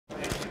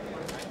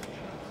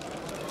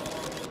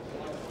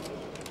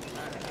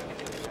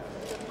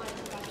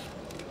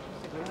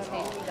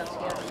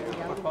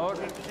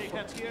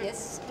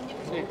Yes.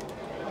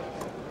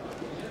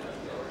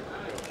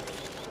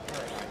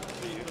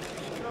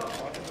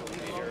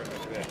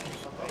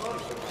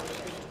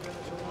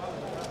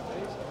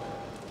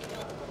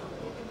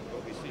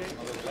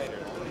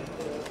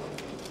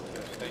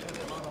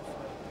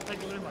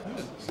 Thank you very much.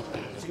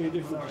 It's very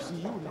difficult to see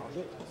you now.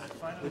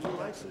 Would you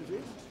like some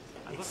drink?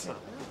 It's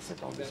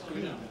on the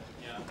screen.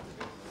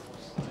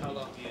 How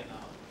long do you know?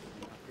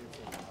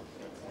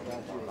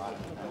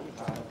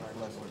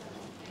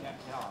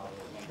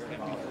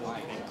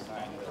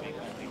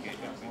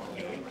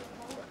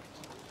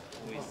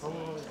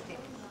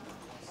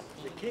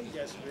 The king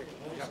just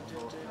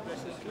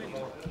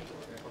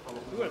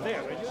you were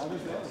there, weren't you?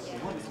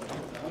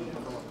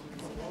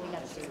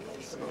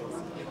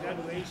 The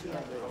graduation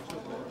of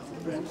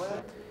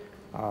the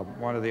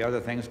One of the other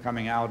things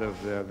coming out of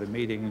the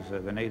meetings,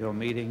 the NATO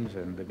meetings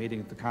and the meeting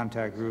at the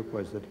contact group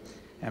was that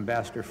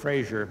Ambassador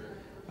Fraser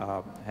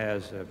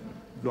has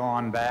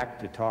gone back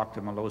to talk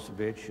to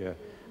Milosevic,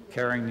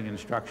 carrying the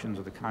instructions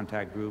of the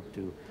contact group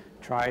to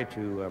try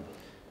to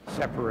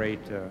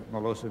separate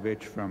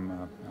Milosevic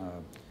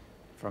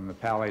from the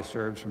Palais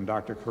Serbs, from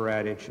Dr.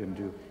 Karadzic, and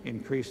to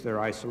increase their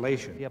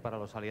isolation. Para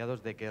los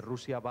aliados de que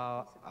Rusia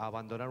va a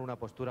abandonar una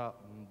postura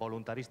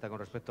voluntarista con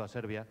respecto a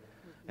Serbia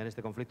en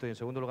este conflicto, y en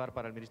segundo lugar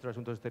para el ministro de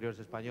Asuntos Exteriores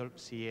español,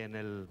 si en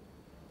el...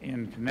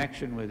 In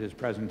connection with his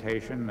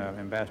presentation,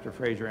 Ambassador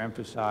Fraser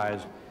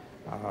emphasized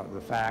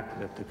the fact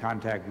that the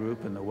contact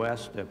group in the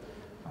West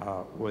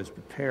was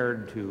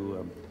prepared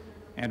to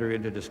enter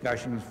into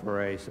discussions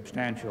for a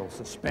substantial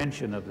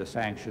suspension of the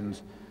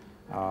sanctions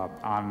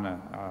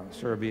on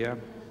Serbia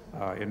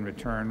in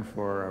return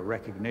for a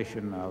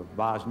recognition of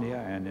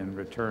Bosnia and in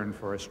return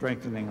for a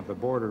strengthening of the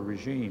border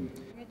regime.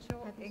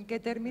 ¿En qué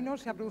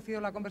términos se ha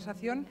producido la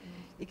conversación?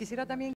 Y quisiera también